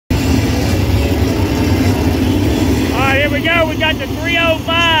got the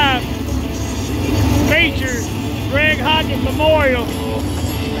 305 feature Greg Hodnett Memorial.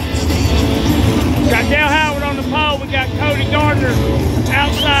 Got Dale Howard on the pole. We got Cody Gardner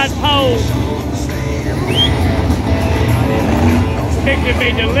outside pole. It could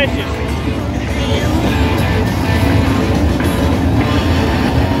be delicious.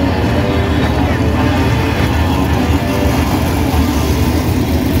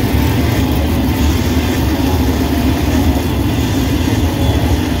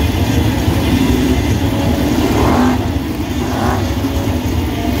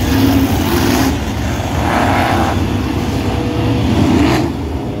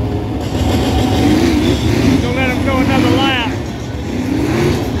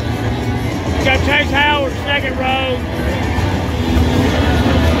 Second row.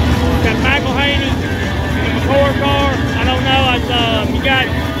 Got Michael Haney in the McCord car. I don't know. You got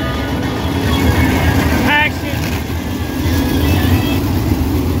Paxton,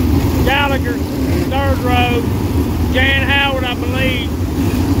 Gallagher, third row. Jan Howard, I believe.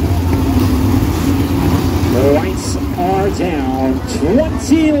 The lights are down.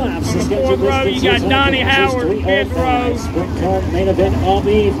 20 laps. On the fourth row, you got Donnie Howard, fifth row. Sprint car main event of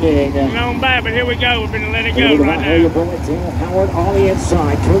the evening. And on back, but here we go. We're going to let it go right now. Dale Howard on the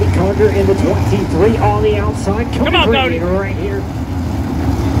inside. Cody Gardner in the 23 on the outside. Come on, Cody. Right here.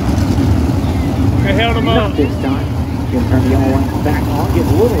 They held him up. Not this time. He'll turn the all right back on. Get a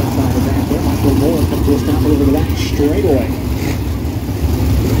little inside the back there. Michael Moore comes just down over the back straightaway.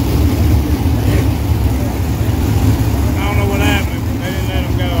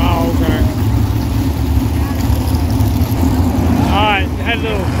 Had a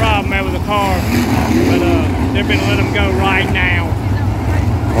little problem there with the car, but they're going to let them go right now.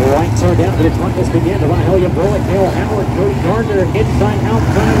 The lights are down to the front. Let's begin. The Mahalia Bullet, Dale Howard, Cody Gardner, inside,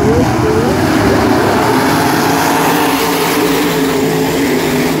 outside,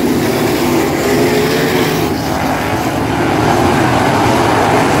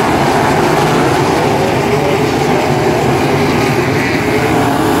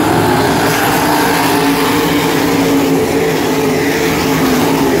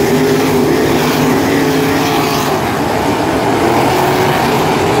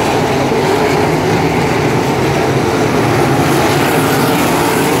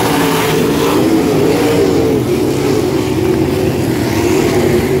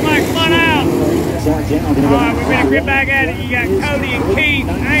 Alright, we're going to get back at it. You got Cody and Keith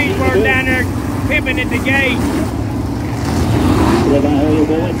Ainsworth down there pipping at the gate. The Mahalia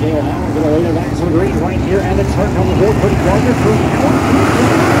Bullet, Dale Howard going to lay the back to the green right here at the turn on the hill. Cody Gardner through Howard.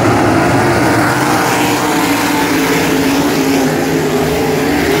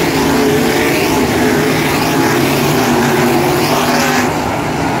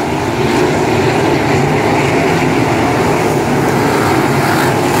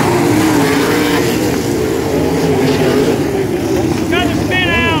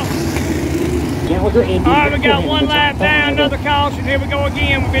 Alright, we got one lap down, another caution. Here we go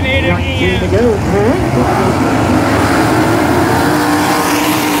again. We're going to hit it again.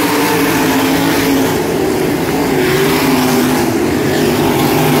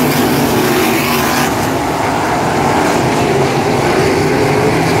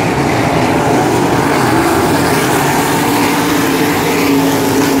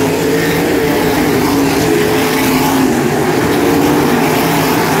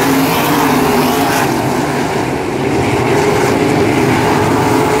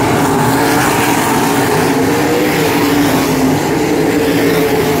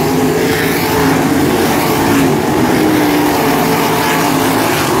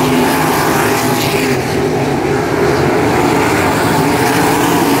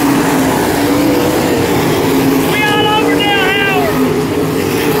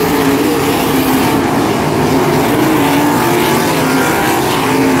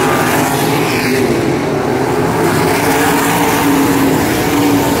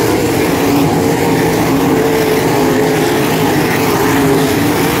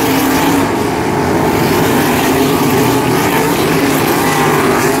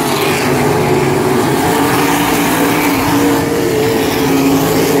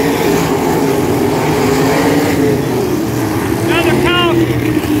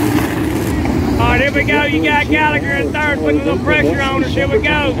 You got Gallagher in third, putting a little pressure on us. Here we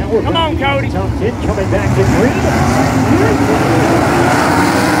go. Come on, Cody. Coming back to green.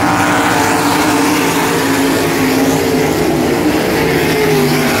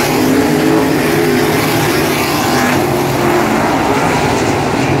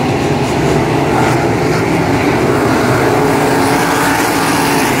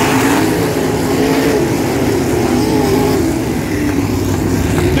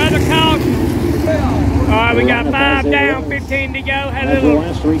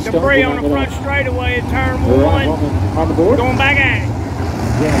 debris on the front straightaway at turn 1. On the board. Going back at it.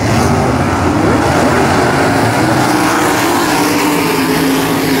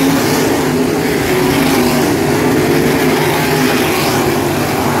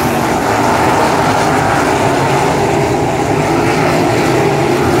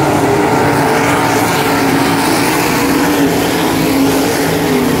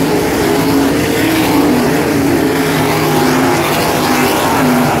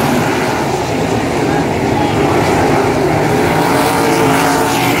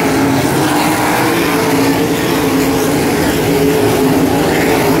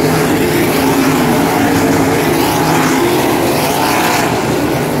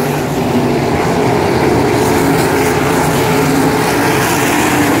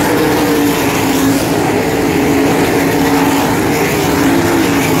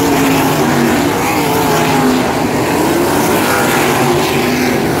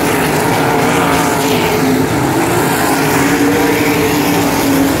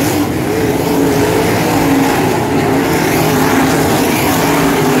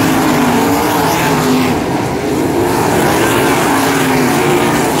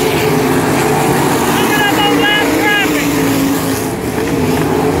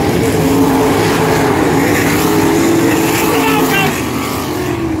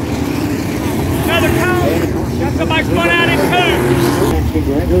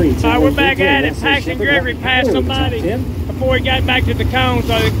 We're back at it. Paxton Gregory passed somebody before he got back to the cone,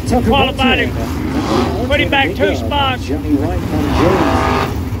 so they qualified him. Put him back 2 spots. Gonna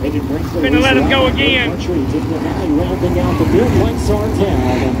let him go again.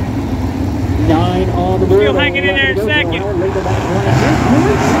 Still hanging in there in second.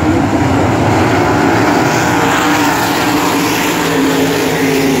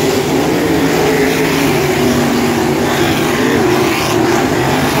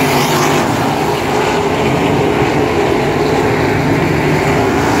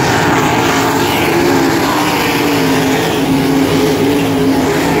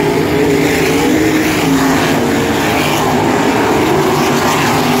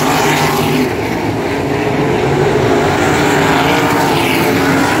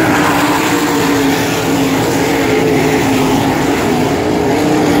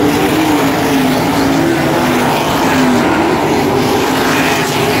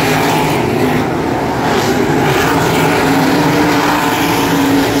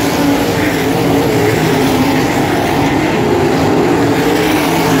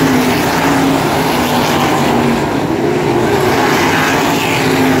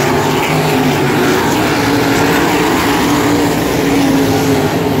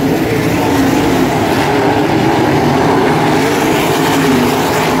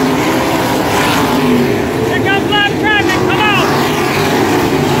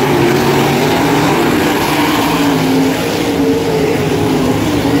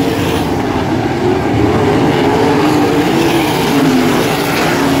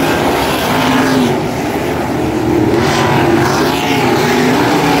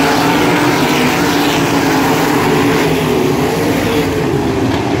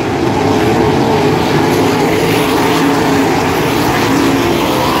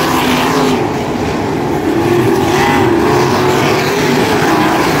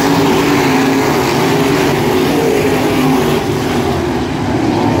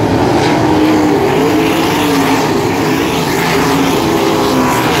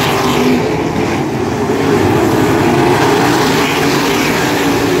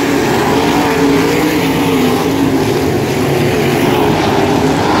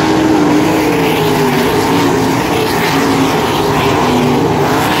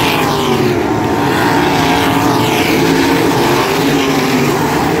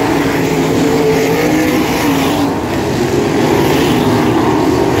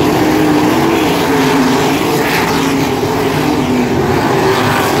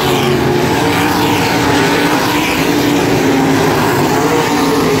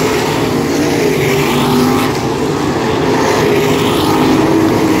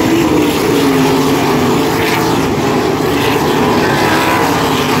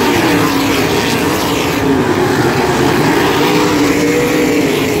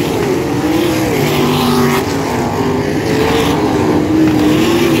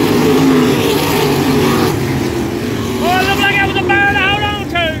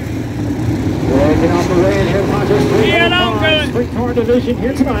 Division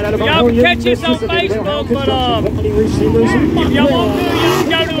here tonight out of y'all can catch us on Facebook, but if y'all want to,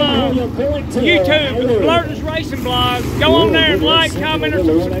 y'all go to YouTube, Blurters Racing Blog. Go on there and like, comment, or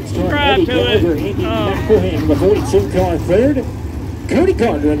subscribe to it. The 42 car third. Cody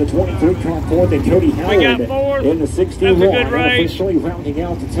Gardner in the 23 car fourth, and Cody Howard in the 61. That's a good race. Officially rounding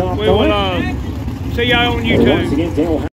out the top We will see y'all on YouTube. Once again, Dale